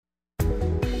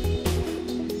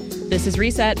This is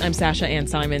Reset. I'm Sasha Ann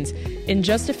Simons. In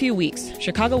just a few weeks,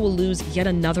 Chicago will lose yet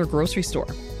another grocery store.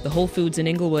 The Whole Foods in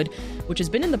Englewood, which has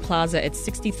been in the plaza at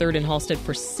 63rd and Halsted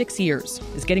for 6 years,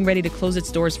 is getting ready to close its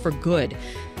doors for good.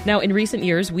 Now, in recent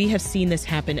years, we have seen this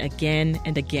happen again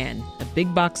and again. A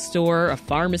big box store, a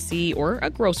pharmacy, or a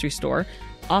grocery store,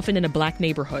 often in a black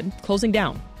neighborhood, closing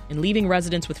down and leaving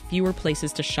residents with fewer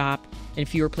places to shop and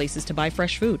fewer places to buy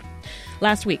fresh food.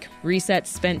 Last week, Reset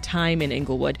spent time in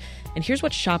Englewood, and here's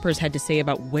what shoppers had to say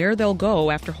about where they'll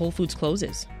go after Whole Foods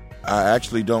closes. I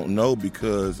actually don't know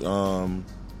because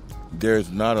there's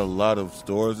not a lot of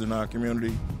stores in our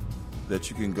community that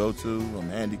you can go to. I'm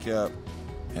handicapped,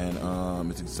 and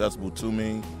it's accessible to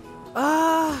me.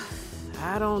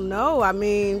 I don't know. I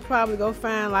mean, probably go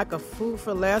find like a Food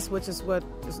for Less, which is what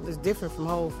is different from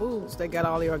Whole Foods. They got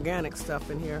all the organic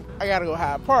stuff in here. I gotta go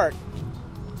Hyde Park,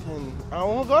 and I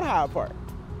don't want to go to Hyde Park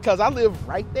because I live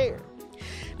right there.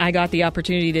 I got the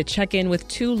opportunity to check in with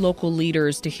two local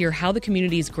leaders to hear how the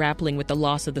community is grappling with the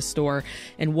loss of the store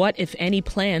and what, if any,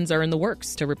 plans are in the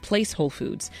works to replace Whole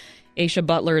Foods. Asiaha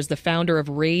Butler is the founder of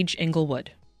R.A.G.E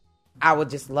Englewood. I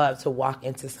would just love to walk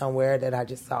into somewhere that I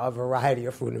just saw a variety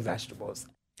of fruit and vegetables.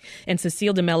 And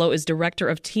Cecile De Mello is director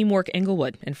of Teamwork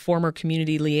Englewood and former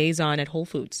community liaison at Whole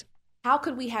Foods. How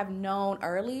could we have known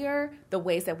earlier the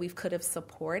ways that we could have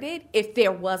supported if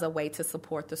there was a way to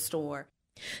support the store?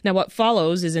 Now, what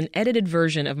follows is an edited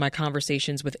version of my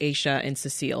conversations with Asiaha and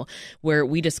Cecile, where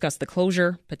we discuss the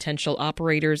closure, potential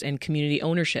operators, and community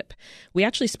ownership. We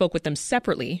actually spoke with them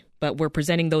separately, but we're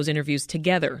presenting those interviews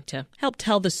together to help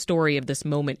tell the story of this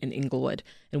moment in Englewood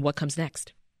and what comes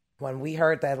next. When we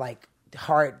heard that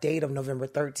hard date of November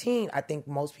 13th, I think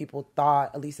most people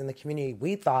thought, at least in the community,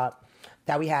 we thought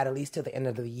that we had at least to the end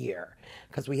of the year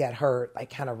because we had heard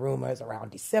kind of rumors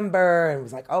around December and it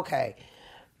was like, okay,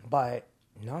 but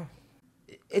no,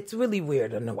 it's really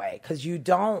weird in a way because you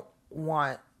don't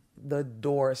want the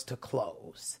doors to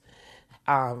close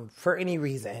for any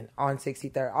reason on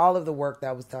 63rd. All of the work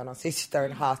that was done on 63rd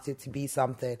and Halsted to be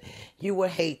something you would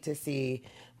hate to see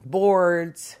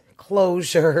boards,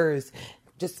 closures,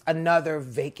 just another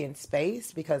vacant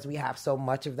space because we have so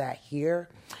much of that here.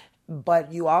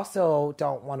 But you also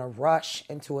don't want to rush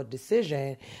into a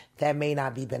decision that may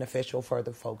not be beneficial for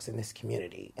the folks in this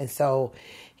community. And so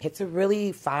it's a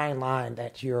really fine line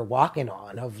that you're walking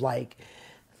on of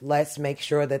let's make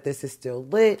sure that this is still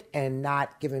lit and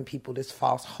not giving people this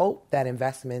false hope that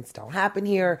investments don't happen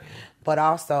here, but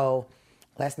also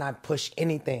let's not push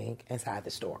anything inside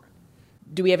the store.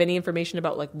 Do we have any information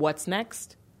about what's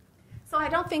next? So I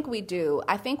don't think we do.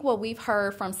 I think what we've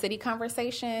heard from city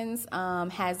conversations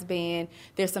has been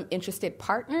there's some interested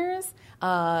partners.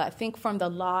 I think from the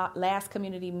last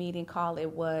community meeting call,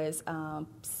 it was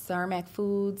Cermak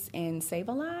Foods and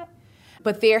Save-A-Lot.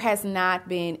 But there has not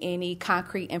been any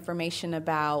concrete information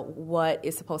about what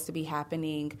is supposed to be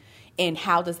happening and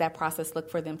how does that process look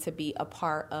for them to be a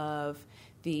part of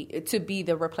to be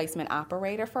the replacement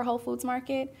operator for Whole Foods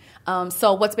Market.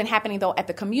 So what's been happening, though, at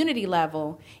the community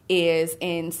level is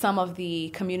in some of the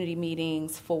community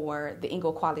meetings for the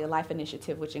Englewood Quality of Life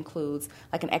Initiative, which includes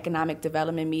an economic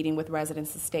development meeting with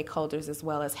residents and stakeholders, as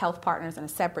well as health partners, and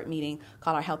a separate meeting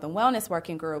called our Health and Wellness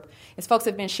Working Group, is folks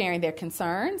have been sharing their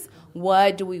concerns.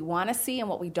 What do we want to see and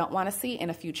what we don't want to see in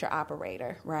a future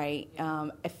operator, right? I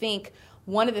think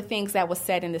one of the things that was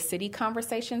said in the city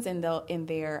conversations, in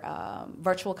their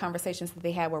virtual conversations that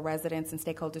they had where residents and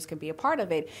stakeholders can be a part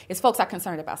of it, is folks are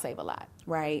concerned about Save-A-Lot,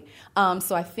 right?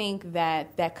 So I think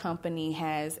that company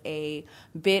has a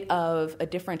bit of a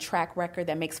different track record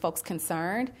that makes folks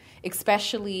concerned,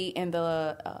 especially in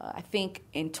I think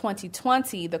in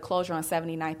 2020, the closure on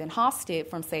 79th and Halsted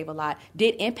from Save-A-Lot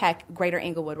did impact greater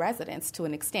Englewood residents to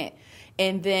an extent.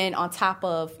 And then on top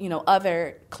of,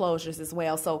 other closures as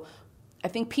well. So I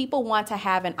think people want to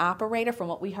have an operator, from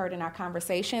what we heard in our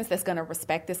conversations, that's going to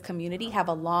respect this community, have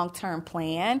a long-term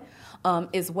plan,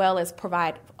 as well as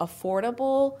provide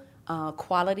affordable,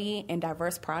 quality, and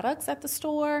diverse products at the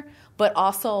store, but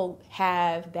also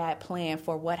have that plan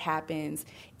for what happens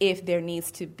if there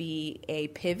needs to be a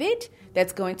pivot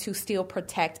that's going to still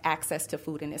protect access to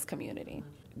food in this community.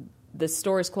 The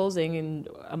store is closing in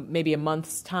maybe a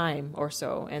month's time or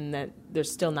so, and that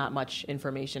there's still not much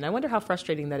information. I wonder how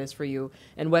frustrating that is for you,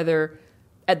 and whether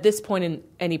at this point in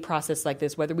any process like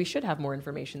this, whether we should have more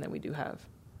information than we do have.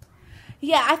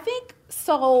 Yeah, I think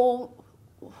so.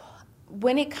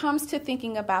 When it comes to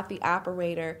thinking about the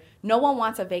operator, no one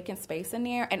wants a vacant space in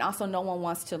there, and also no one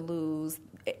wants to lose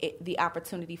the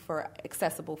opportunity for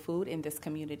accessible food in this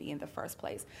community in the first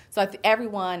place. So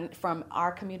everyone from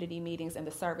our community meetings and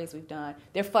the surveys we've done,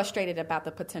 they're frustrated about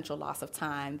the potential loss of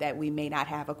time that we may not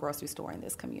have a grocery store in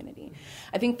this community.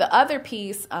 I think the other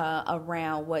piece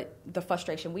around what the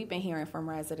frustration we've been hearing from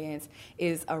residents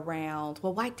is around,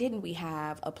 well, why didn't we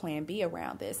have a plan B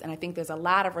around this? And I think there's a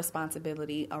lot of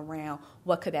responsibility around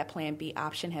what could that plan B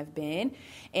option have been.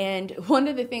 And one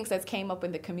of the things that's came up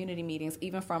in the community meetings,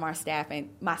 even from our staff and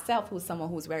myself, who's someone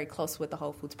who's very close with the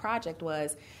Whole Foods Project,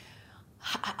 was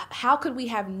how could we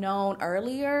have known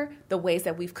earlier the ways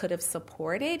that we could have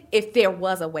supported if there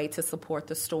was a way to support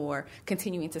the store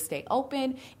continuing to stay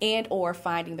open and or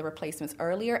finding the replacements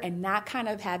earlier and not kind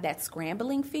of have that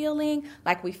scrambling feeling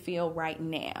like we feel right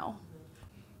now.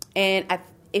 And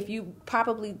if you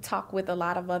probably talk with a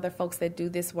lot of other folks that do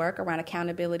this work around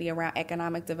accountability, around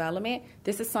economic development,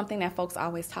 this is something that folks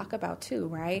always talk about too,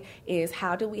 right? Is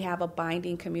how do we have a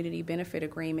binding community benefit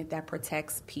agreement that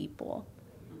protects people?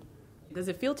 Does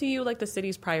it feel to you like the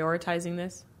city's prioritizing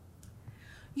this?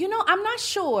 You know, I'm not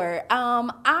sure.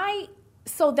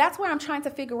 So that's where I'm trying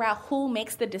to figure out who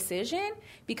makes the decision,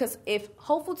 because if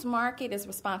Whole Foods Market is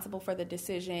responsible for the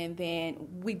decision, then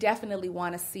we definitely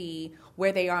want to see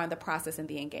where they are in the process and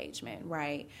the engagement,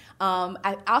 right?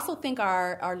 I also think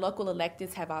our local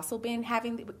electeds have also been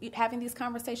having these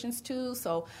conversations too,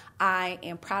 so I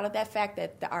am proud of that fact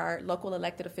that our local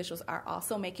elected officials are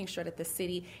also making sure that the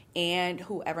city and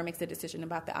whoever makes the decision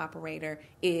about the operator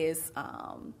is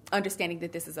understanding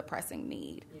that this is a pressing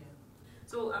need. Yeah.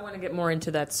 So I want to get more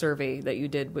into that survey that you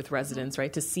did with residents,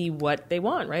 right, to see what they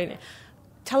want, right?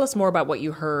 Tell us more about what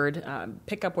you heard.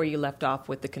 Pick up where you left off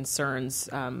with the concerns,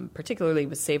 particularly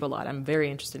with Save a Lot. I'm very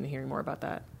interested in hearing more about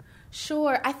that.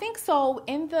 Sure. I think so.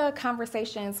 In the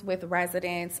conversations with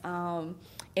residents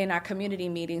in our community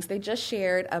meetings, they just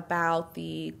shared about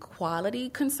the quality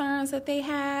concerns that they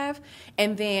have,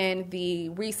 and then the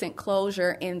recent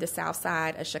closure in the south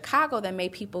side of Chicago that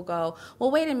made people go,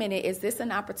 well, wait a minute, is this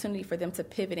an opportunity for them to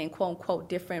pivot in quote-unquote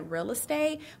different real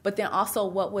estate? But then also,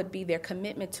 what would be their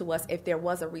commitment to us if there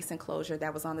was a recent closure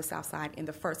that was on the south side in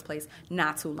the first place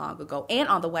not too long ago, and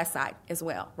on the west side as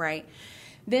well, right?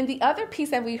 Then the other piece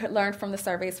that we learned from the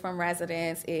surveys from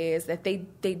residents is that they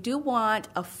do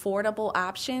want affordable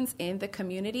options in the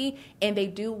community, and they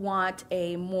do want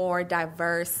a more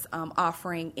diverse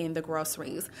offering in the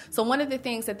groceries. So one of the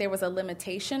things that there was a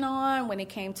limitation on when it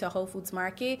came to Whole Foods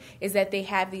Market is that they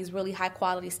have these really high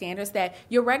quality standards that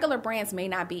your regular brands may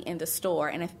not be in the store.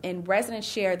 And residents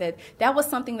share that was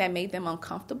something that made them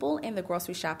uncomfortable in the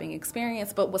grocery shopping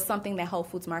experience, but was something that Whole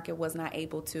Foods Market was not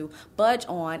able to budge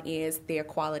on, is their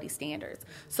quality standards.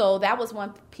 So that was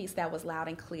one piece that was loud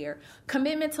and clear.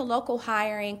 Commitment to local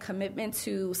hiring, commitment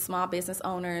to small business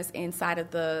owners inside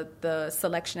of the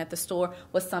selection at the store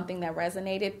was something that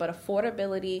resonated, but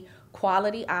affordability,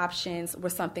 quality options were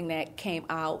something that came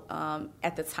out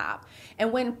at the top.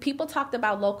 And when people talked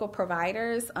about local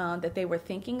providers that they were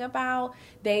thinking about,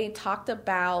 they talked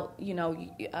about,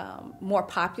 more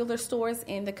popular stores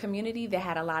in the community that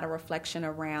had a lot of reflection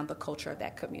around the culture of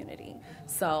that community.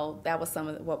 So that was some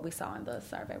of what we saw in the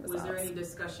survey results. Was there any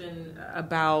discussion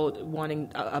about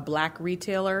wanting a black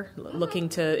retailer looking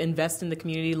to invest in the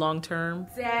community long term?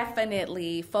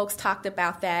 Definitely. Folks talked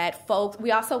about that.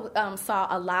 We also saw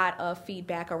a lot of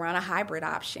feedback around a hybrid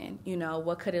option.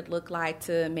 What could it look like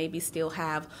to maybe still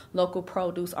have local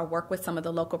produce or work with some of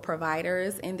the local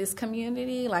providers in this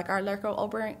community, like our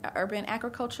local urban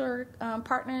agriculture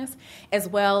partners, as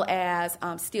well as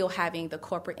still having the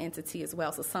corporate entity as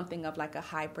well. So something of like a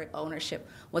hybrid ownership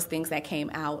was things that came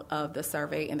out of the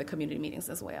survey and the community meetings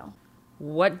as well.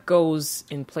 What goes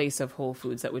in place of Whole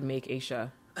Foods that would make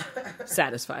Asia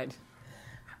satisfied?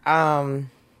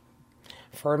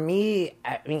 For me,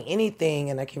 anything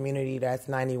in a community that's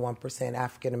 91%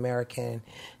 African American,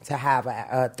 to have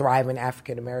a thriving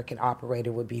African American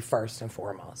operator would be first and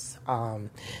foremost.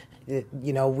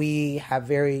 We have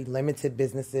very limited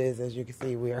businesses. As you can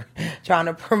see, we're trying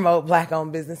to promote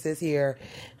Black-owned businesses here.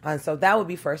 And so that would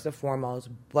be first and foremost.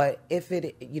 But if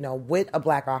it, with a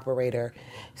Black operator,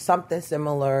 something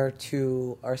similar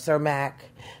to a Cermak,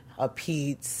 a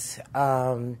Pete's,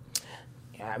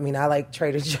 I like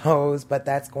Trader Joe's, but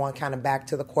that's going kind of back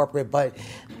to the corporate. But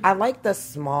I like the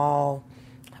small,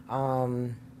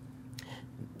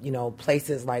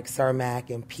 places like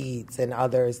Cermak and Pete's and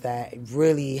others that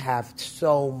really have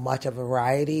so much of a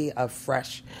variety of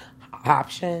fresh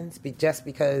options. Just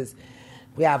because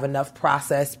We have enough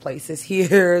processed places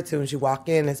here. As soon as you walk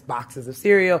in, it's boxes of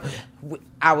cereal.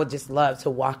 I would just love to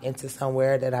walk into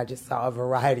somewhere that I just saw a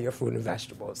variety of fruit and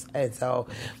vegetables. And so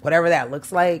whatever that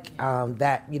looks like,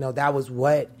 that was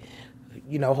what,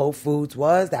 Whole Foods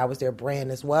was. That was their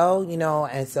brand as well,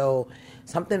 And so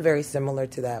something very similar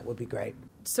to that would be great.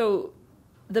 So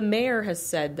the mayor has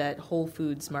said that Whole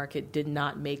Foods Market did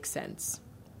not make sense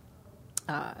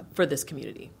for this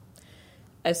community.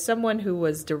 As someone who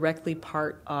was directly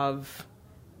part of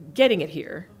getting it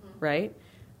here, right?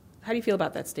 How do you feel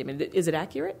about that statement? Is it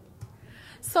accurate?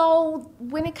 So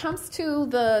when it comes to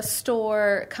the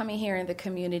store coming here in the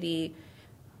community,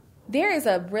 there is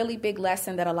a really big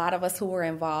lesson that a lot of us who were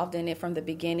involved in it from the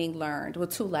beginning learned. Well,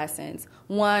 two lessons.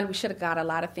 One, we should have got a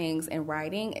lot of things in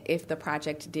writing if the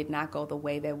project did not go the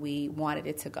way that we wanted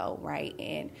it to go, right?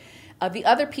 And the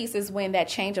other piece is when that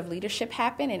change of leadership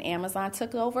happened and Amazon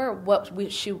took over, what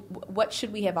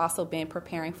should we have also been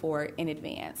preparing for in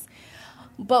advance?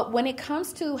 But when it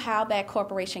comes to how that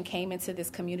corporation came into this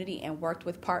community and worked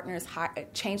with partners,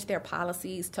 changed their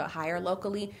policies to hire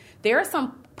locally, there are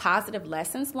some positive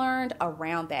lessons learned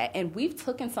around that. And we've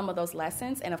taken some of those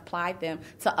lessons and applied them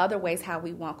to other ways how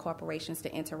we want corporations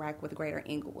to interact with Greater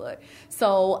Englewood.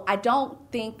 So I don't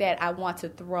think that I want to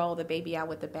throw the baby out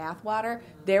with the bathwater.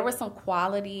 There were some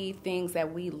quality things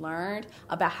that we learned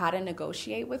about how to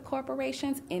negotiate with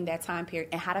corporations in that time period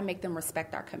and how to make them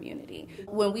respect our community.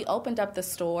 When we opened up the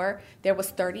store, there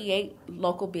was 38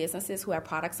 local businesses who had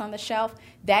products on the shelf.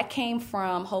 That came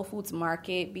from Whole Foods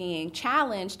Market being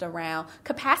challenged around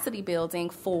capacity building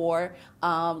for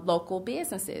local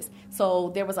businesses.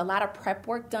 So there was a lot of prep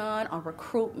work done on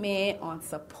recruitment, on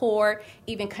support,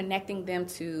 even connecting them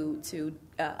to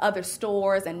other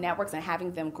stores and networks and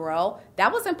having them grow.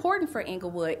 That was important for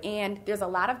Englewood, and there's a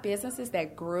lot of businesses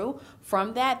that grew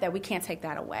from that we can't take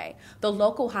that away. The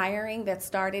local hiring that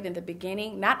started in the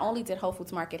beginning, not only did Whole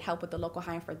Foods Market help with the local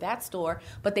hiring for that store,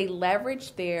 but they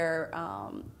leveraged their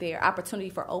opportunity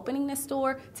for opening this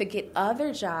store to get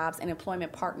other jobs and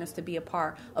employment partners to be a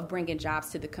part of bringing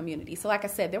jobs to the community. So like I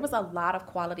said, there was a lot of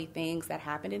quality things that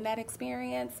happened in that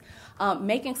experience.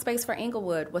 Making space for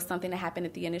Englewood was something that happened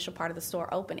at the initial part of the store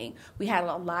opening. We had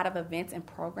a lot of events and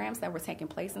programs that were taking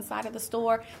place inside of the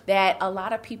store that a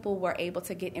lot of people were able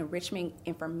to get enrichment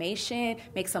information,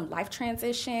 make some life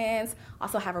transitions,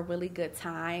 also have a really good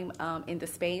time in the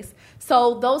space.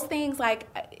 So those things,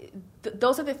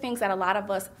 those are the things that a lot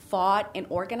of us fought and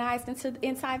organized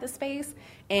inside the space,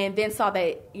 and then saw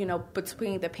that,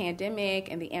 between the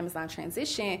pandemic and the Amazon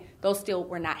transition, those still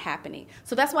were not happening.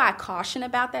 So that's why I caution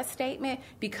about that statement,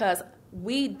 because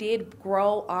we did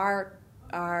grow our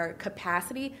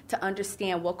capacity to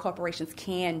understand what corporations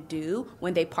can do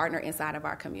when they partner inside of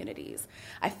our communities.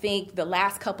 I think the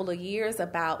last couple of years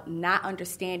about not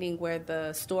understanding where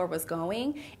the store was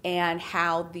going and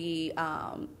how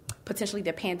potentially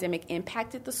the pandemic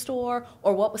impacted the store,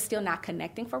 or what was still not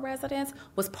connecting for residents,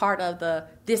 was part of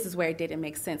this is where it didn't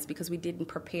make sense, because we didn't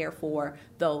prepare for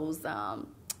those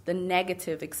the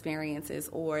negative experiences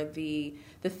or the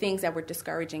things that were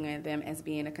discouraging them as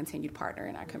being a continued partner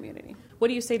in our community. What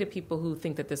do you say to people who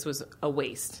think that this was a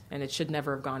waste and it should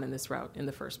never have gone in this route in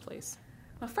the first place?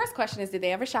 My first question is, did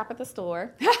they ever shop at the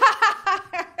store?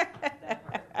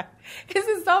 Because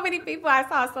there's so many people I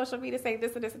saw on social media saying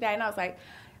this and this and that, and I was like,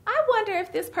 I wonder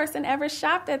if this person ever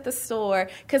shopped at the store,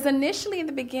 because initially in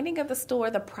the beginning of the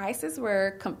store, the prices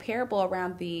were comparable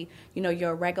around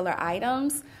your regular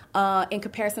items in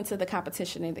comparison to the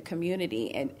competition in the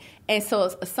community. And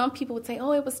so some people would say,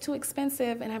 oh, it was too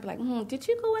expensive. And I'd be like, did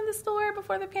you go in the store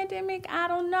before the pandemic? I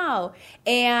don't know.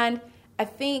 And I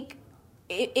think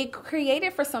it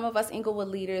created for some of us Englewood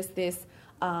leaders this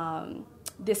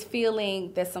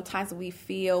feeling that sometimes we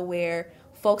feel where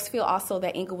folks feel also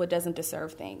that Englewood doesn't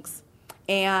deserve things,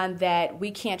 and that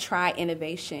we can't try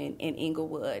innovation in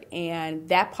Englewood. And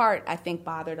that part, I think,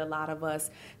 bothered a lot of us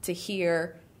to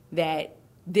hear that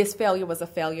this failure was a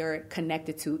failure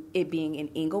connected to it being in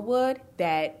Englewood,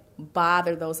 that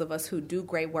bothered those of us who do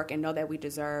great work and know that we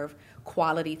deserve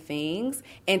quality things,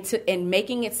 and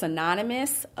making it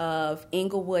synonymous of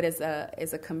Englewood as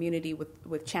a community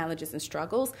with challenges and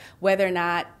struggles,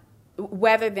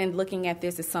 rather than looking at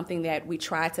this as something that we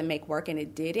tried to make work and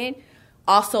it didn't,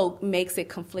 also makes it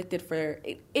conflicted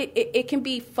it can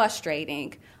be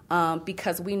frustrating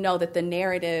because we know that the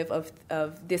narrative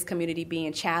of this community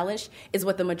being challenged is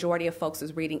what the majority of folks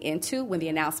was reading into when the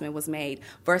announcement was made,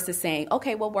 versus saying,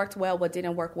 okay, what worked well, what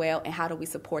didn't work well, and how do we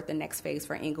support the next phase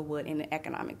for Englewood in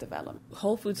economic development.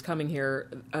 Whole Foods coming here,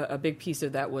 a big piece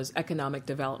of that was economic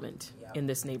development in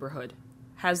this neighborhood.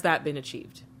 Has that been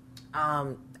achieved?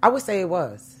 I would say it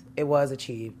was. It was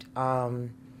achieved.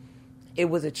 It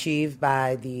was achieved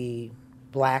by the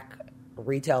Black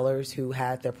retailers who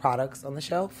had their products on the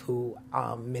shelf, who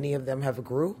many of them have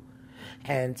grew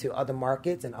and to other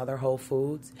markets and other Whole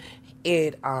Foods.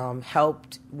 It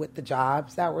helped with the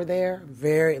jobs that were there.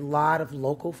 A lot of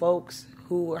local folks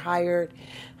who were hired.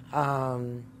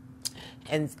 And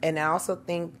I also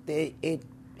think that it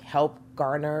helped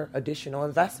garner additional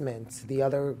investments, the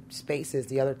other spaces,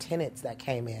 the other tenants that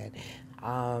came in.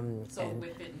 So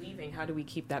with it leaving, how do we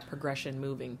keep that progression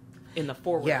moving in the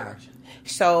forward direction?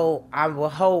 So I will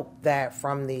hope that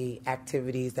from the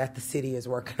activities that the city is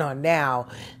working on now,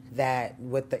 that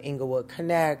with the Englewood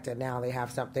Connect, and now they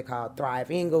have something called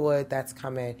R.A.G.E Englewood that's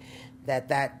coming,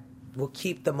 that will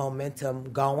keep the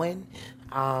momentum going.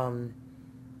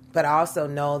 But I also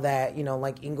know that,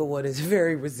 like Englewood is a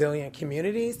very resilient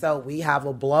community, so we have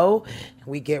a blow,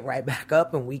 we get right back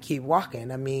up and we keep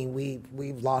walking. I mean,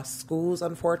 we've lost schools,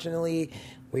 unfortunately.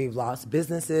 We've lost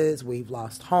businesses. We've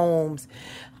lost homes.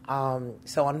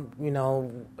 So,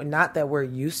 not that we're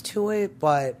used to it,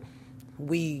 but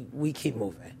we keep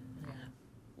moving.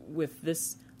 With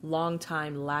this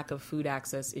long-time lack of food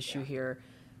access issue here,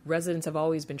 residents have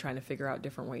always been trying to figure out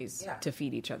different ways to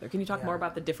feed each other. Can you talk more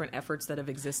about the different efforts that have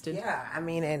existed? Yeah, I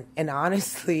mean, and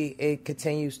honestly, it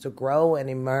continues to grow and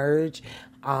emerge.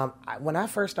 When I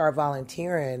first started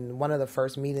volunteering, one of the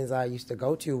first meetings I used to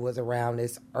go to was around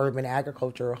this urban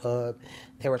agricultural hub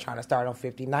they were trying to start on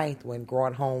 59th when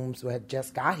Growing Homes had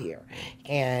just got here.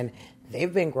 And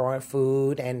they've been growing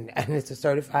food, and it's a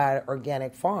certified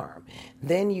organic farm.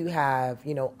 Then you have,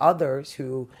 others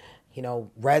who,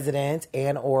 residents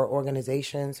and or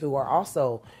organizations who are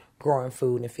also growing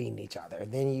food and feeding each other.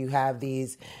 Then you have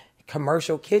these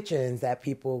commercial kitchens that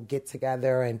people get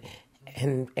together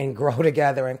and grow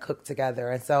together and cook together.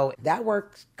 And so that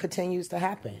work continues to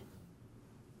happen.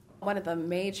 One of the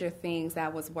major things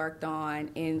that was worked on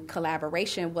in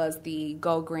collaboration was the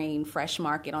Go Green Fresh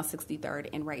Market on 63rd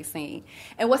and Racine.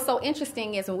 And what's so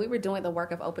interesting is when we were doing the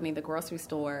work of opening the grocery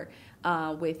store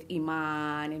with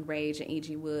IMAN and R.A.G.E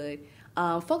Englewood,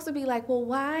 folks would be like, well,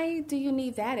 why do you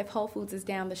need that if Whole Foods is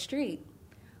down the street?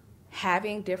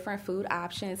 Having different food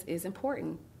options is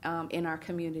important in our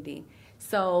community.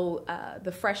 So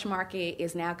the Fresh Market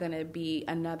is now going to be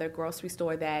another grocery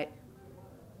store that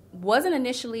wasn't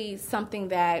initially something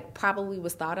that probably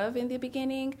was thought of in the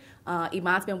beginning.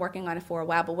 Iman's been working on it for a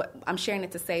while, but I'm sharing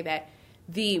it to say that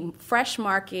the Fresh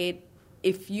Market,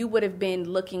 if you would have been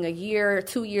looking a year or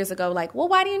 2 years ago, like, well,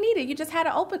 why do you need it? You just had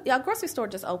a grocery store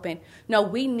just open. No,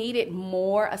 we needed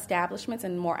more establishments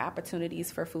and more opportunities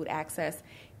for food access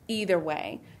either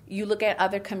way. You look at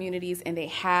other communities and they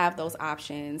have those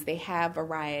options. They have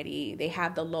variety. They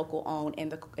have the local owned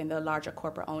and the larger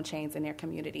corporate owned chains in their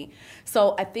community.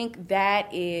 So I think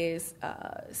that is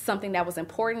something that was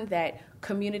important that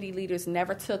community leaders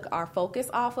never took our focus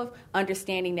off of,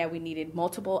 understanding that we needed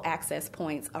multiple access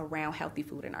points around healthy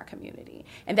food in our community.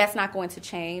 And that's not going to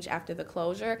change after the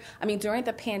closure. I mean, during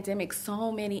the pandemic,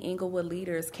 so many Englewood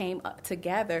leaders came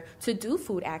together to do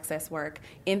food access work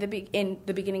in the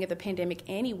beginning of the pandemic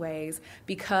anyways,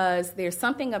 because there's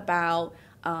something about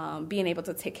being able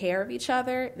to take care of each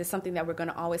other. There's something that we're going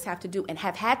to always have to do and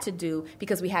have had to do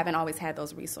because we haven't always had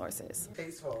those resources.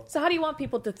 So how do you want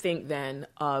people to think then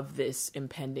of this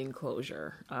impending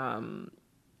closure? And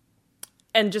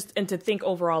to think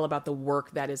overall about the work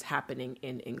that is happening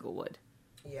in Englewood?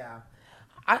 Yeah.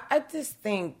 I just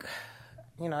think,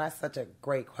 that's such a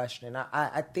great question.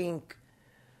 I think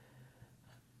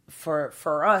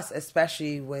for us,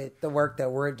 especially with the work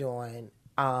that we're doing,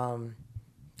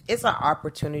 it's an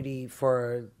opportunity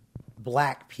for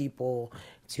Black people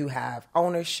to have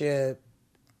ownership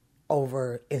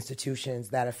over institutions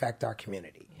that affect our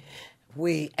community.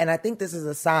 And I think this is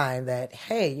a sign that,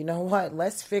 hey, you know what?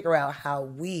 Let's figure out how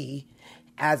we,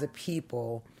 as a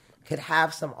people, could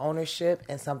have some ownership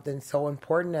in something so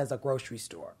important as a grocery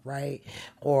store, right?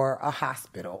 Or a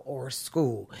hospital or a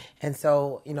school. And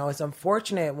so, it's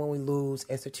unfortunate when we lose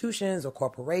institutions or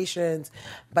corporations,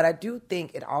 but I do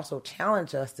think it also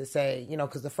challenged us to say,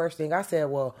 because the first thing I said,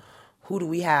 well, who do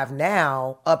we have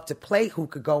now up to plate who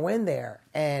could go in there?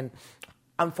 And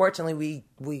unfortunately,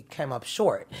 we came up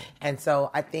short. And so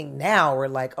I think now we're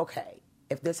like, okay,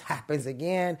 if this happens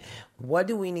again, what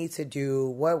do we need to do?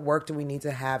 What work do we need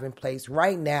to have in place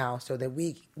right now so that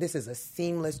this is a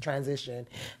seamless transition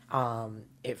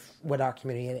with our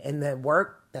community? And the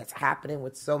work that's happening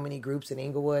with so many groups in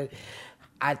Englewood,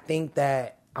 I think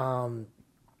that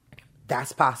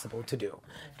that's possible to do.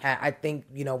 And I think,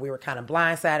 we were kind of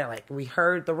blindsided. Like, we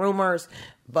heard the rumors,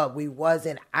 but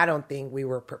I don't think we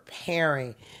were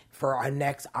preparing for our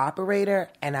next operator.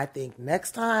 And I think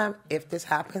next time, if this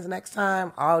happens next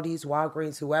time, all these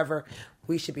Walgreens, whoever,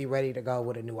 we should be ready to go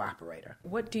with a new operator.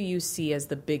 What do you see as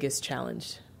the biggest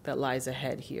challenge that lies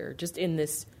ahead here, just in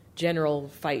this general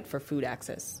fight for food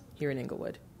access here in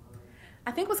Englewood? I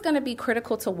think what's going to be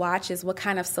critical to watch is what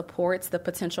kind of supports the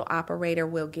potential operator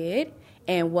will get,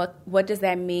 and what does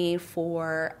that mean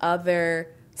for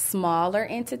other smaller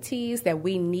entities that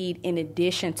we need in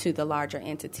addition to the larger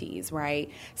entities,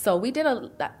 right? So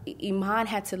IMAN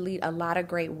had to lead a lot of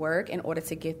great work in order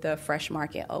to get the fresh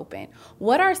market open.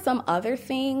 What are some other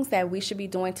things that we should be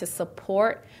doing to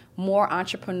support more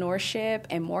entrepreneurship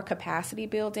and more capacity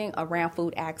building around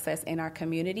food access in our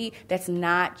community that's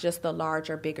not just the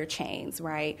larger, bigger chains,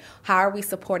 right? How are we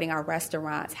supporting our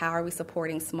restaurants? How are we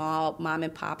supporting small mom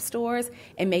and pop stores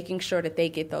and making sure that they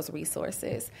get those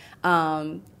resources?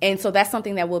 And so that's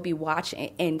something that we'll be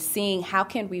watching and seeing how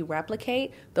can we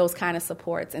replicate those kind of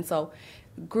supports. And so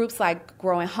groups like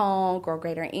Growing Home, Grow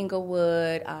Greater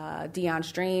Englewood,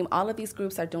 Dion's Dream, all of these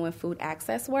groups are doing food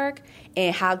access work,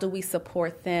 and how do we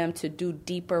support them to do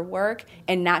deeper work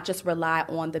and not just rely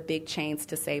on the big chains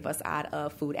to save us out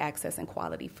of food access and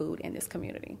quality food in this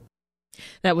community.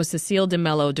 That was Cecile De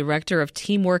Mello, Director of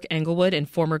Teamwork Englewood and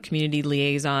former community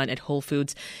liaison at Whole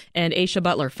Foods, and Asiaha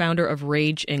Butler, founder of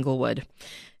R.A.G.E Englewood.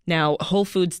 Now, Whole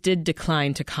Foods did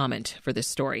decline to comment for this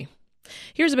story.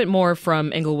 Here's a bit more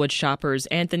from Englewood shoppers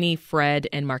Anthony, Fred,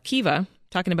 and Markiva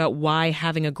talking about why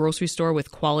having a grocery store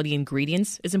with quality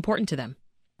ingredients is important to them.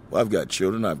 Well, I've got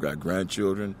children. I've got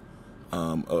grandchildren.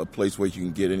 A place where you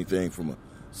can get anything from a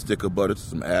stick of butter to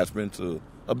some aspirin to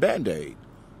a Band-Aid.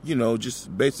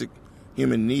 Just basic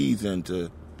human needs, and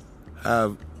to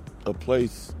have a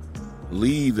place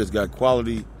leave that's got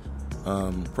quality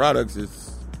products,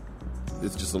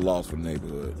 it's just a loss for the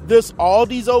neighborhood. This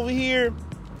Aldi's over here.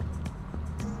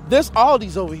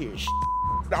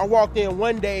 I walked in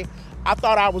one day, I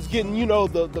thought I was getting,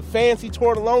 the fancy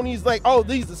tortellonis, like, oh,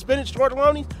 these are spinach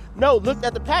tortellonis. No, looked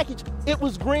at the package, it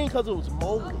was green because it was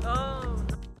moldy.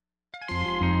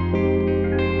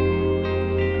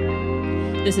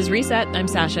 This is Reset. I'm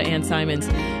Sasha Ann Simons.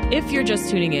 If you're just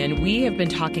tuning in, we have been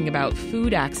talking about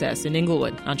food access in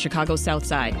Englewood on Chicago's South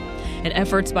Side and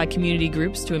efforts by community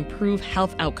groups to improve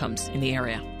health outcomes in the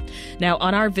area. Now,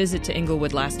 on our visit to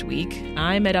Englewood last week,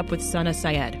 I met up with Sana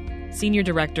Syed, Senior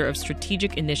Director of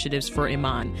Strategic Initiatives for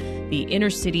IMAN, the Inner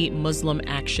City Muslim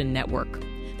Action Network.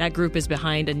 That group is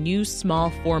behind a new small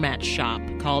format shop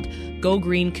called Go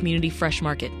Green Community Fresh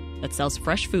Market that sells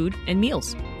fresh food and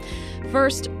meals.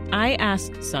 First, I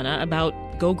asked Sana about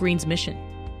Go Green's mission.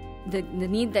 The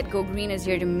need that Go Green is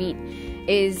here to meet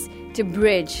is to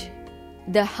bridge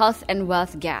the health and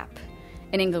wealth gap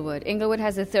in Englewood. Englewood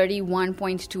has a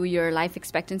 31.2-year life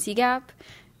expectancy gap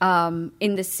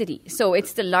in the city, so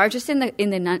it's the largest in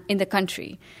the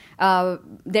country.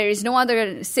 There is no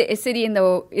other city in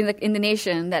the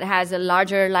nation that has a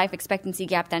larger life expectancy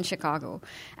gap than Chicago.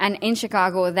 And in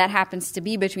Chicago, that happens to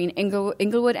be between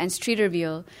Englewood and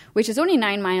Streeterville, which is only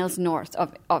 9 miles north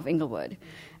of Englewood.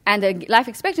 And the life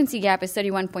expectancy gap is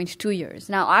 31.2 years.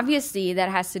 Now, obviously, that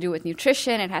has to do with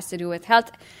nutrition. It has to do with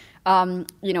health.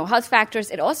 Health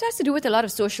factors. It also has to do with a lot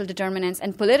of social determinants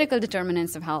and political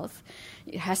determinants of health.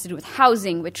 It has to do with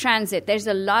housing, with transit. There's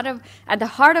a lot of, at the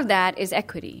heart of that is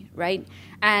equity, right?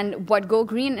 And what Go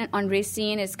Green on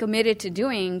Racine is committed to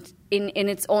doing in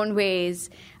its own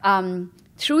ways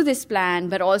through this plan,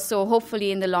 but also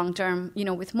hopefully in the long term,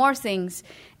 with more things,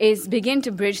 is begin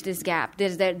to bridge this gap.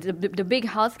 There's the big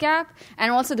health gap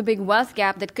and also the big wealth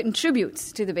gap that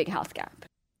contributes to the big health gap.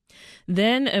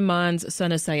 Then IMAN's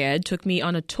Sana Syed took me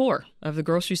on a tour of the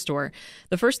grocery store.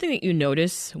 The first thing that you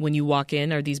notice when you walk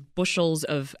in are these bushels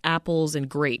of apples and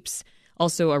grapes,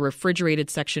 also a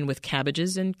refrigerated section with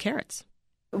cabbages and carrots.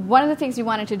 One of the things we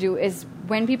wanted to do is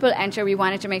when people enter, we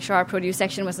wanted to make sure our produce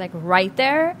section was like right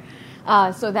there.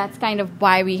 So that's kind of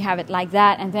why we have it like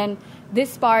that. And then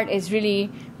this part is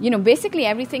really, basically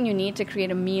everything you need to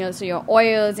create a meal. So your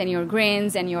oils and your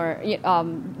grains and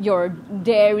your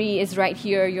dairy is right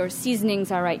here. Your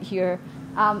seasonings are right here.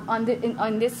 On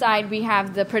this side, we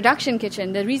have the production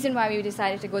kitchen. The reason why we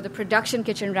decided to go the production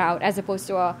kitchen route as opposed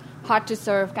to a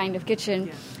hot-to-serve kind of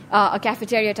kitchen, a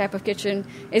cafeteria type of kitchen,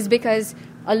 is because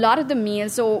a lot of the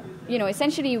meals,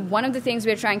 essentially one of the things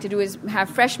we're trying to do is have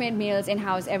fresh-made meals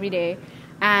in-house every day.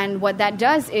 And what that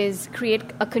does is create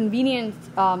a convenient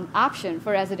option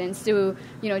for residents to,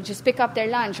 just pick up their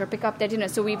lunch or pick up their dinner.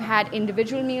 So we've had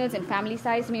individual meals and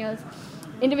family-sized meals.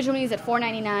 individual meals at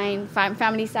 $4.99,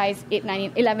 family size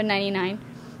 $11.99.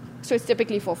 So it's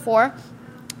typically for 4.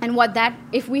 And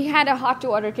if we had a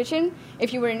hot-to-order kitchen,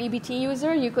 if you were an EBT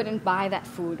user, you couldn't buy that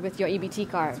food with your EBT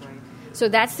card. That's right. So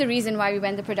that's the reason why we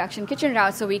went the production kitchen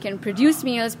route, so we can produce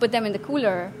meals, put them in the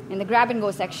cooler, in the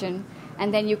grab-and-go section,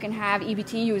 and then you can have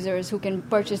EBT users who can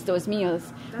purchase those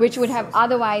meals, which would have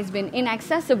otherwise been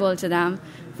inaccessible to them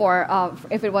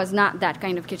if it was not that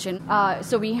kind of kitchen.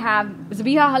 So we have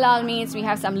Zabiha halal meats, we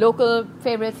have some local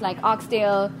favorites like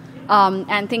oxtail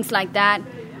and things like that.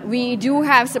 We do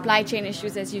have supply chain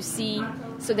issues, as you see.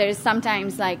 So there is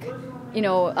sometimes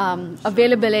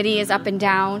availability is up and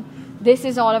down. This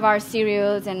is all of our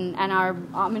cereals and our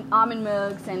almond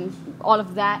milks and all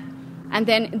of that. And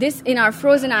then this, in our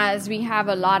frozen aisles, we have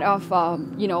a lot of,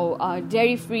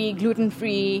 dairy-free,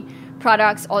 gluten-free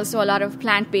products, also a lot of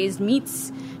plant-based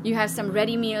meats. You have some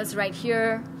ready meals right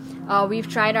here. We've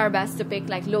tried our best to pick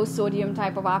like low-sodium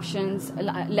type of options,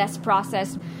 less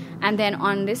processed. And then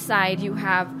on this side, you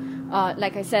have,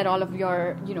 like I said, all of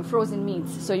your frozen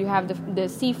meats. So you have the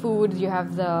seafood, you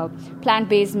have the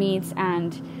plant-based meats,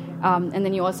 and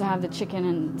then you also have the chicken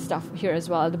and stuff here as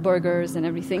well, the burgers and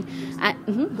everything.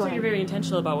 So you're very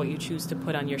intentional about what you choose to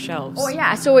put on your shelves. Oh,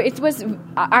 yeah. So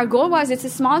our goal was, it's a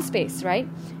small space, right?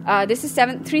 This is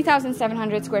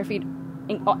 3,700 square feet,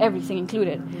 everything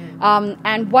included.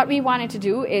 And what we wanted to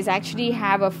do is actually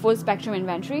have a full spectrum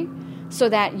inventory so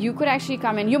that you could actually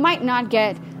come in. You might not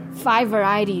get 5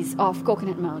 varieties of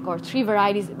coconut milk or 3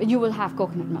 varieties, but you will have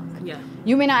coconut milk. Yeah.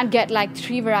 You may not get like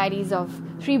 3 brands of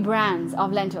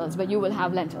lentils, but you will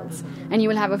have lentils. And you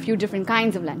will have a few different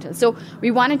kinds of lentils. So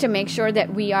we wanted to make sure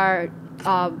that we are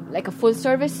like a full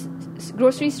service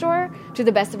grocery store to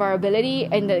the best of our ability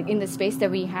in the space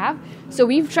that we have. So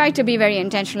we've tried to be very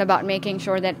intentional about making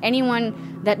sure that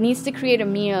anyone that needs to create a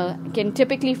meal can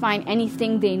typically find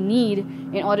anything they need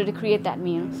in order to create that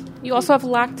meal. You also have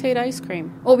lactate ice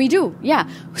cream. Oh, we do, yeah.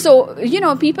 So,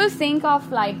 people think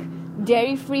of like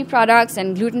dairy-free products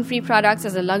and gluten-free products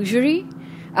as a luxury.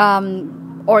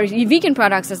 Or vegan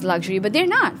products as luxury, but they're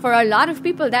not. For a lot of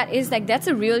people, that's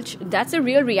a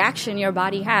real reaction your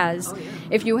body has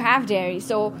if you have dairy.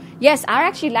 So yes,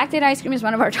 actually lactate ice cream is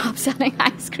one of our top selling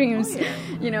ice creams.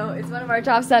 It's one of our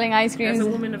top selling ice creams. As a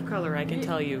woman of color, I can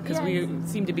tell you, because we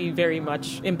seem to be very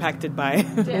much impacted by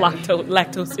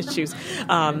lactose issues.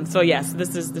 So yes,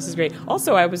 this is great.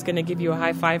 Also, I was going to give you a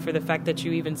high five for the fact that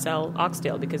you even sell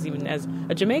oxtail, because even as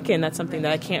a Jamaican, that's something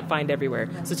that I can't find everywhere.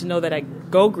 So to know that at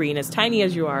Go Green, as tiny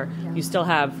as you are, you still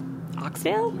have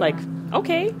oxtail? Like,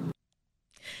 okay.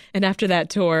 And after that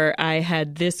tour, I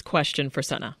had this question for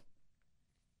Sana.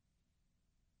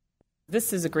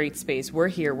 This is a great space. We're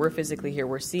here. We're physically here.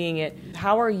 We're seeing it.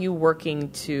 How are you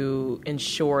working to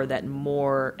ensure that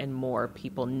more and more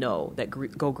people know that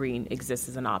Go Green exists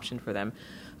as an option for them?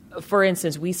 For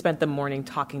instance, we spent the morning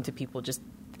talking to people, just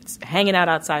hanging out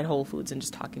outside Whole Foods and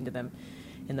just talking to them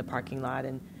in the parking lot.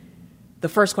 And the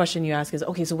first question you ask is,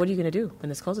 okay, so what are you going to do when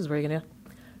this closes? Where are you going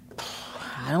to?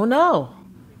 I don't know.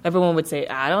 Everyone would say,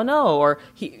 I don't know. Or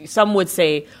some would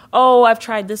say, oh, I've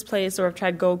tried this place, or I've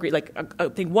tried Go Green. Like, I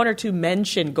think 1 or 2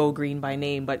 mentioned Go Green by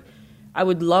name, but I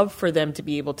would love for them to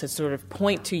be able to sort of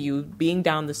point to you being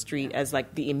down the street as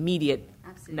like the immediate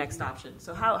next option.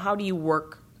 So how do you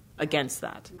work against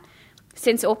that?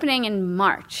 Since opening in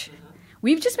March,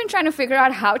 we've just been trying to figure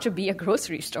out how to be a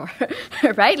grocery store,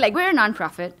 right? Like, we're a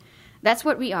nonprofit. That's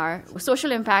what we are.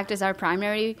 Social impact is our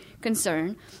primary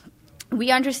concern.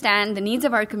 We understand the needs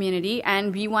of our community,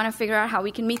 and we want to figure out how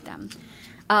we can meet them.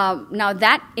 Now,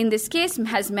 that, in this case,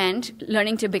 has meant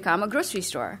learning to become a grocery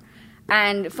store.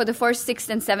 And for the first 6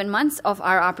 and 7 months of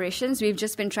our operations, we've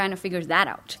just been trying to figure that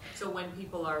out. So when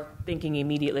people are thinking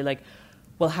immediately, like,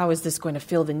 well, how is this going to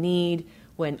fill the need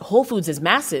when Whole Foods is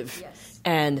massive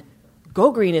and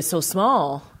Go Green is so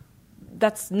small?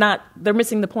 They're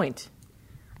missing the point.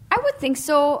 I would think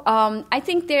so. I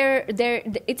think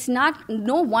it's not,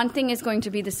 no one thing is going to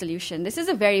be the solution. This is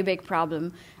a very big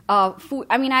problem. Food.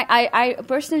 I mean, I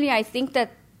personally, I think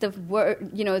that the word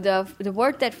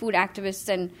that food activists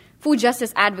and food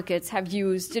justice advocates have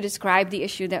used to describe the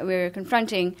issue that we're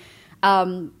confronting,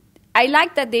 I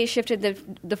like that they shifted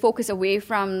the focus away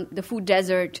from the food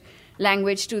desert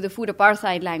language to the food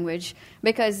apartheid language,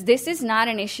 because this is not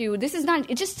an issue.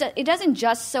 It doesn't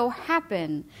just so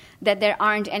happen that there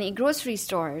aren't any grocery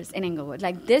stores in Englewood.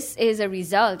 Like, this is a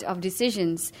result of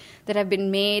decisions that have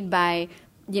been made by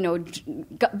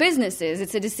businesses.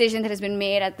 It's a decision that has been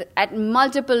made at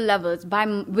multiple levels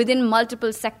within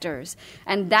multiple sectors,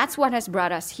 and that's what has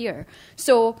brought us here.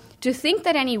 So to think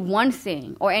that any one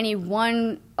thing or any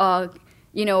one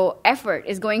effort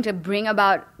is going to bring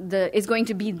about is going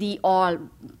to be the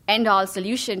end all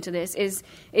solution to this is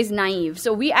naive.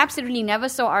 So we absolutely never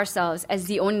saw ourselves as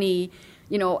the only,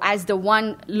 as the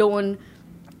one lone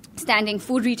standing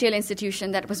food retail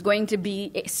institution that was going to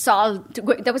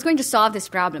solve this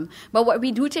problem. But what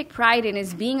we do take pride in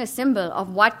is being a symbol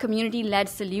of what community-led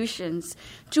solutions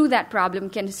to that problem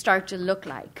can start to look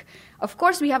like. Of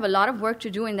course, we have a lot of work to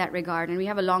do in that regard, and we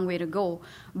have a long way to go.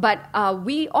 But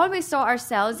we always saw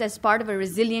ourselves as part of a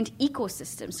resilient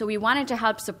ecosystem. So we wanted to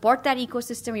help support that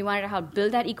ecosystem. We wanted to help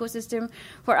build that ecosystem.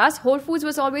 For us, Whole Foods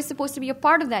was always supposed to be a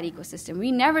part of that ecosystem.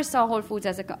 We never saw Whole Foods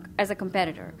as a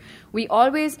competitor. We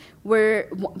always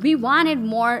we wanted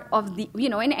more of the,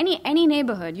 in any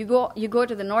neighborhood. You go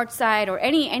to the north side or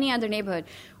any other neighborhood,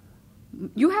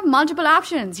 you have multiple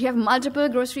options. You have multiple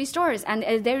grocery stores, and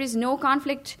there is no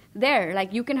conflict there.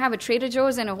 Like, you can have a Trader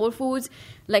Joe's and a Whole Foods,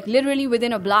 like, literally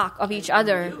within a block of each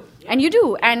other. And you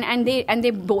do. And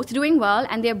they're both doing well,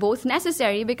 and they're both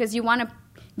necessary because you want to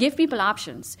give people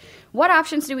options. What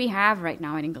options do we have right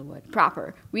now in Englewood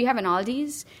proper? We have an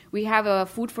Aldi's, we have a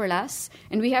Food for Less,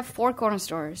 and we have 4 corner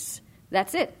stores.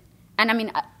 That's it. And I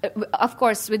mean, of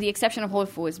course, with the exception of Whole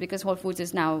Foods, because Whole Foods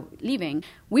is now leaving,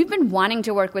 we've been wanting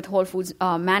to work with Whole Foods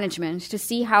management to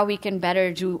see how we can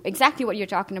better do exactly what you're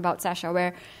talking about, Sasha,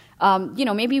 where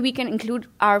maybe we can include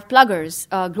our pluggers,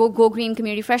 Go Green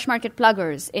Community Fresh Market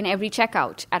pluggers in every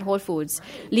checkout at Whole Foods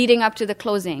leading up to the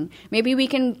closing. Maybe we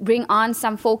can bring on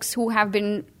some folks who have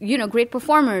been, great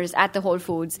performers at the Whole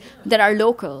Foods that are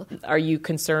local. Are you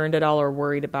concerned at all or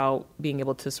worried about being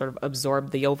able to sort of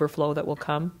absorb the overflow that will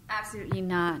come? Absolutely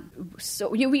not. So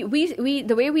we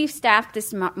the way we've staffed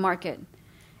this market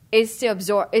is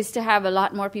to have a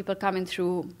lot more people coming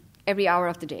through every hour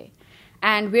of the day.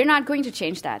 And we're not going to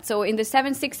change that. So in the first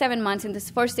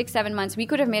 6-7 months, we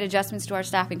could have made adjustments to our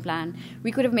staffing plan.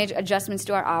 We could have made adjustments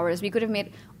to our hours. We could have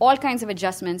made all kinds of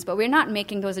adjustments, but we're not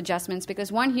making those adjustments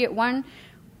because we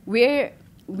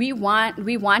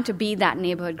want to be that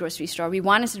neighborhood grocery store. We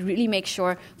want to really make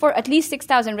sure for at least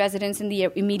 6,000 residents in the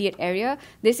immediate area,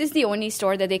 this is the only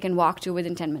store that they can walk to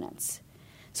within 10 minutes.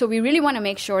 So we really want to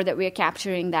make sure that we're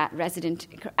capturing that resident.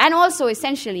 And also,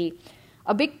 essentially,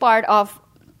 a big part of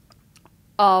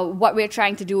what we're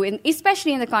trying to do,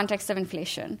 especially in the context of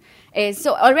inflation, is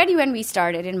so already when we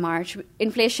started in March,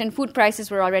 food prices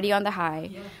were already on the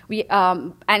high. Yeah.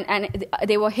 And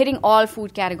they were hitting all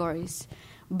food categories.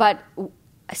 But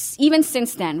even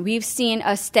since then, we've seen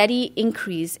a steady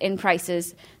increase in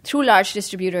prices through large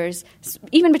distributors,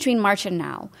 even between March and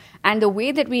now. And the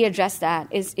way that we address that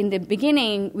is, in the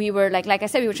beginning, we were, like I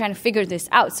said, we were trying to figure this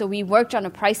out. So we worked on a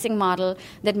pricing model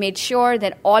that made sure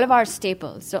that all of our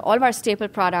staples, so all of our staple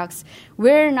products,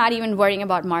 we're not even worrying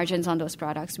about margins on those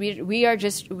products. We are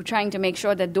just trying to make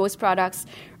sure that those products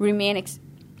remain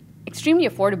extremely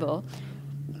affordable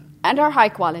and are high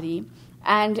quality.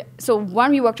 And so,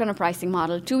 1, we worked on a pricing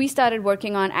model. 2, we started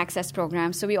working on access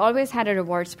programs. So we always had a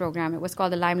rewards program. It was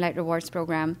called the Limelight Rewards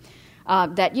Program.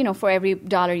 That, for every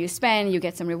 $1 you spend, you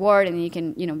get some reward, and then you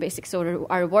can, basic. So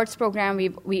our rewards program,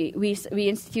 we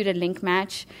instituted Link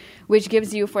Match, which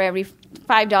gives you, for every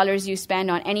 $5 you spend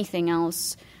on anything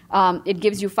else, it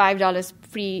gives you $5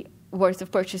 free worth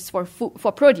of purchase for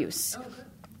produce.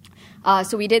 Oh,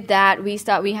 so we did that. We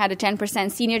had a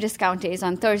 10% senior discount days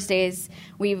on Thursdays.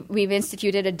 We've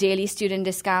instituted a daily student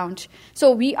discount.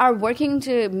 So we are working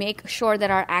to make sure that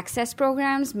our access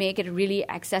programs make it really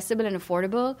accessible and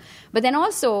affordable. But then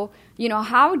also,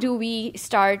 how do we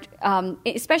start,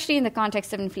 especially in the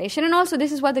context of inflation? And also,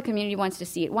 this is what the community wants to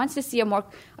see. It wants to see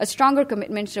a stronger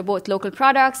commitment to both local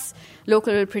products,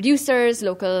 local producers,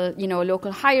 local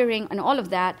hiring, and all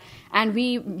of that. And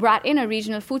we brought in a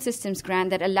regional food systems grant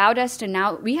that allowed us to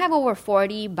now, we have over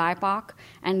 40 BIPOC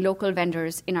and local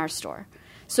vendors in our store.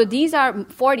 So these are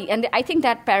 40, and I think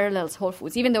that parallels Whole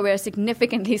Foods, even though we're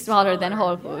significantly smaller than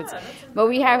Whole Foods. But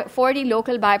we have 40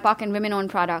 local BIPOC and women-owned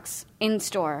products in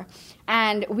store.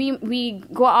 And we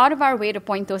go out of our way to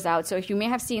point those out. So if you may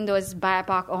have seen those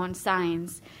BIPOC-owned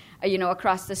signs,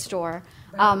 across the store.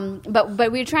 But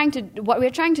what we're trying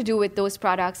to do with those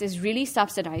products is really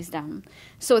subsidize them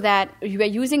so that we're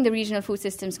using the regional food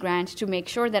systems grant to make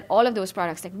sure that all of those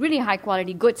products, like really high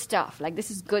quality, good stuff, like this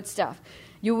is good stuff,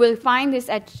 you will find this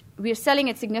we're selling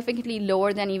it significantly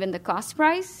lower than even the cost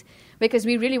price because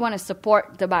we really want to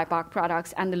support the BIPOC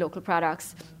products and the local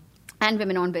products and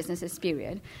women-owned businesses,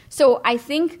 period. So I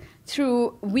think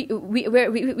we've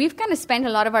kind of spent a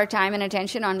lot of our time and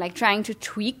attention on trying to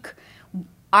tweak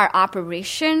our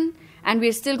operation, and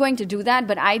we're still going to do that,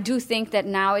 but I do think that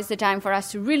now is the time for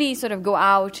us to really sort of go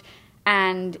out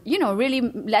and, really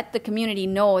let the community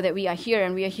know that we are here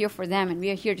and we are here for them and we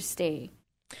are here to stay.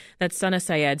 That's Sana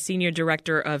Syed, Senior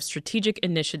Director of Strategic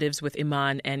Initiatives with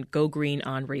IMAN and Go Green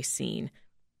on Racine.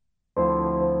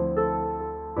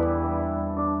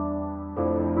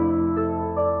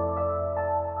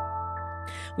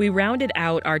 We rounded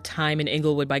out our time in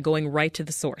Englewood by going right to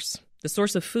the source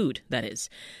of food, that is.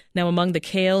 Now, among the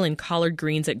kale and collard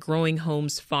greens at Growing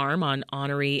Homes Farm on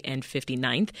Honorary and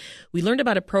 59th, we learned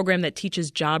about a program that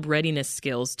teaches job readiness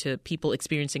skills to people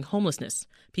experiencing homelessness,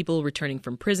 people returning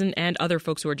from prison, and other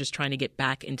folks who are just trying to get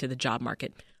back into the job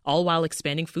market, all while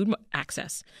expanding food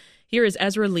access. Here is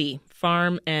Ezra Lee,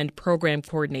 Farm and Program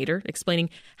Coordinator, explaining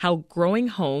how Growing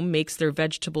Home makes their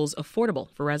vegetables affordable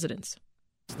for residents.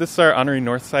 This is our Honorary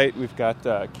North site. We've got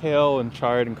kale and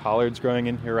chard and collards growing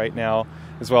in here right now,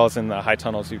 as well as in the high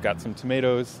tunnels we've got some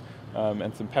tomatoes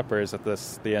and some peppers at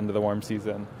the end of the warm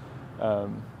season.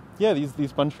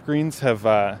 These bunch of greens have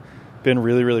been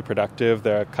really, really productive.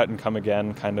 They're a cut and come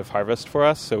again kind of harvest for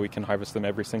us, so we can harvest them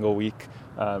every single week,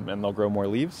 and they'll grow more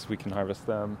leaves. We can harvest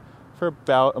them for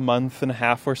about a month and a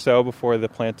half or so before the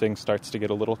planting starts to get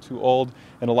a little too old.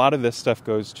 And a lot of this stuff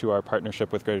goes to our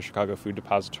partnership with Greater Chicago Food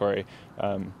Depository.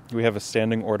 We have a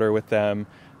standing order with them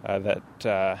that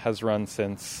has run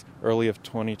since early of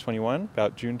 2021,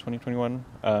 about June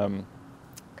 2021.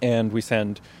 And we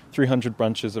send 300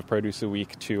 bunches of produce a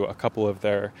week to a couple of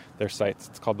their sites.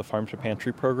 It's called the Farm to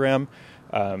Pantry program,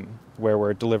 where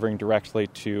we're delivering directly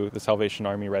to the Salvation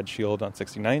Army Red Shield on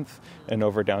 69th and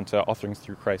over down to All Things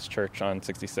Through Christ Church on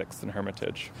 66th and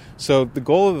Hermitage. So the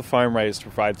goal of the farm, right, is to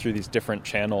provide through these different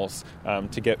channels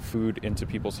to get food into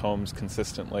people's homes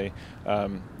consistently.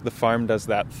 The farm does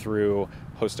that through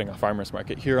hosting a farmers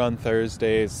market here on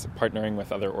Thursdays, partnering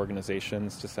with other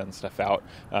organizations to send stuff out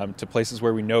to places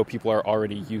where we know people are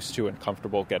already used to and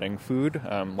comfortable getting food,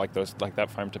 like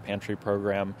that Farm to Pantry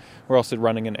program. We're also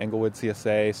running an Englewood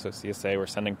CSA, so CSA, we're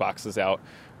sending boxes out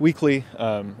weekly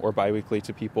or biweekly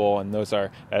to people, and those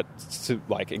are at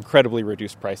incredibly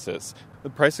reduced prices. The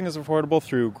pricing is affordable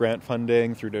through grant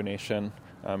funding, through donation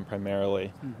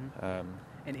primarily. Mm-hmm.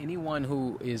 And anyone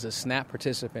who is a SNAP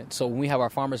participant, so when we have our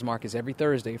farmers markets every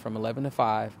Thursday from 11 to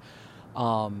 5,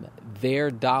 their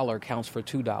dollar counts for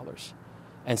 $2.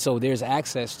 And so there's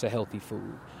access to healthy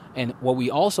food. And what we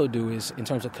also do is, in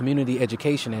terms of community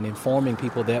education and informing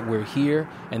people that we're here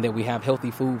and that we have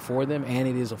healthy food for them, and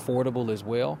it is affordable as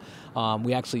well.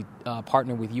 We actually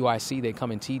partner with UIC. They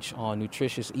come and teach on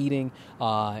nutritious eating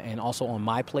and also on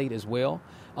My Plate as well.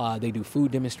 They do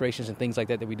food demonstrations and things like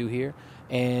that we do here.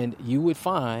 And you would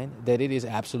find that it is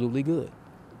absolutely good.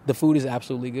 The food is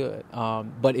absolutely good.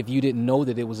 But if you didn't know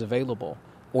that it was available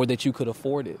or that you could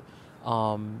afford it,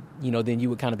 then you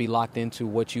would kind of be locked into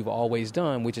what you've always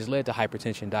done, which has led to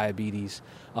hypertension, diabetes,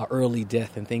 early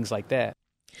death, and things like that.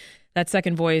 That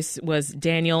second voice was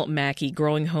Daniel Mackey,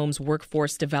 Growing Home's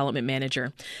Workforce Development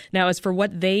Manager. Now, as for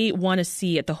what they want to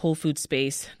see at the Whole Food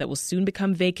space that will soon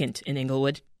become vacant in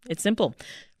Englewood, it's simple.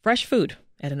 Fresh food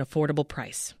at an affordable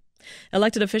price.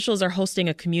 Elected officials are hosting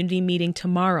a community meeting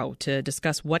tomorrow to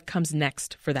discuss what comes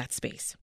next for that space.